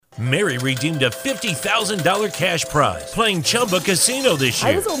Mary redeemed a $50,000 cash prize playing Chumba Casino this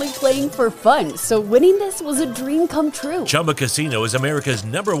year. I was only playing for fun, so winning this was a dream come true. Chumba Casino is America's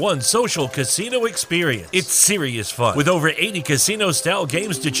 #1 social casino experience. It's serious fun. With over 80 casino-style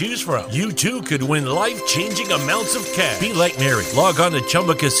games to choose from, you too could win life-changing amounts of cash. Be like Mary. Log on to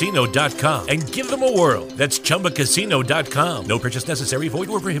ChumbaCasino.com and give them a whirl. That's ChumbaCasino.com. No purchase necessary. Void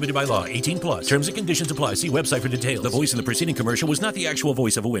where prohibited by law. 18 plus. Terms and conditions apply. See website for details. The voice in the preceding commercial was not the actual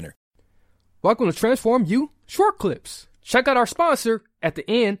voice of a winner. Welcome to Transform You Short Clips. Check out our sponsor at the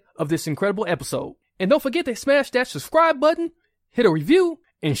end of this incredible episode. And don't forget to smash that subscribe button, hit a review,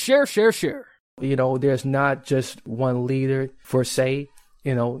 and share. You know, there's not just one leader per se.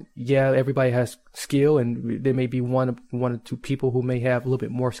 You know, yeah, everybody has skill, and there may be one or two people who may have a little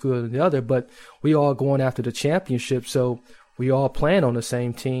bit more skill than the other, but we all going after the championship, so we all playing on the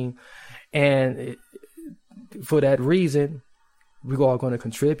same team. And for that reason, we're all going to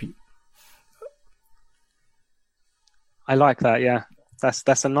contribute. I like that. Yeah,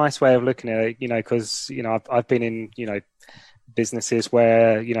 that's a nice way of looking at it. You know, because I've been in businesses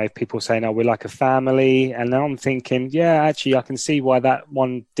where people say, "No, we're like a family," and now I'm thinking, yeah, actually, I can see why that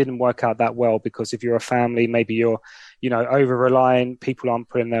one didn't work out that well. Because if you're a family, maybe you're over reliant. People aren't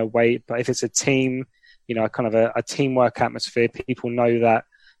putting their weight. But if it's a team, kind of a teamwork atmosphere, people know that.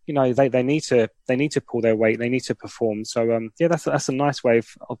 They need to pull their weight. They need to perform. So yeah, that's a nice way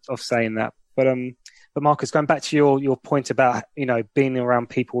of saying that. But Marcus, going back to your point about being around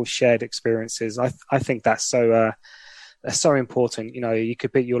people with shared experiences, I think that's so important. You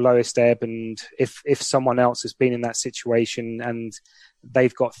could be at your lowest ebb, and if someone else has been in that situation and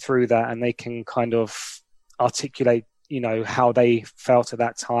they've got through that, and they can kind of articulate how they felt at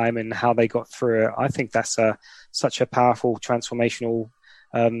that time and how they got through it, I think that's such a powerful transformational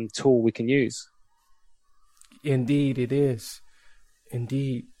tool we can use. Indeed, it is.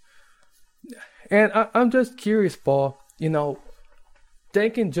 Indeed. And I'm just curious, Paul,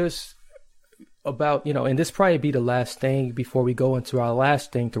 thinking just about, and this probably be the last thing before we go into our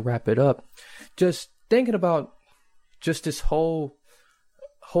last thing to wrap it up. Just thinking about just this whole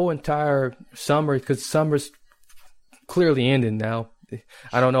entire summer, because summer's clearly ending now.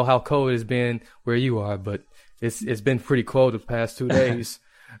 I don't know how cold it's been where you are, but it's been pretty cold the past 2 days.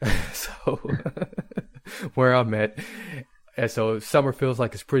 So where I'm at. And so summer feels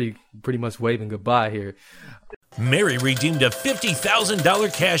like it's pretty much waving goodbye here. Mary redeemed a $50,000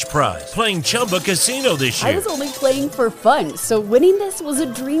 cash prize playing Chumba Casino this year. I was only playing for fun, so winning this was a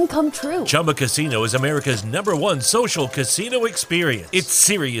dream come true. Chumba Casino is America's #1 social casino experience. It's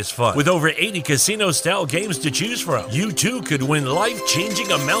serious fun. With over 80 casino-style games to choose from, you too could win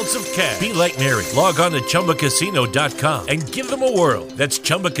life-changing amounts of cash. Be like Mary. Log on to ChumbaCasino.com and give them a whirl. That's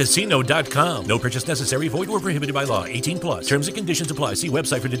ChumbaCasino.com. No purchase necessary. Void where prohibited by law. 18 plus. Terms and conditions apply. See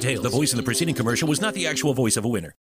website for details. The voice in the preceding commercial was not the actual voice of a winner.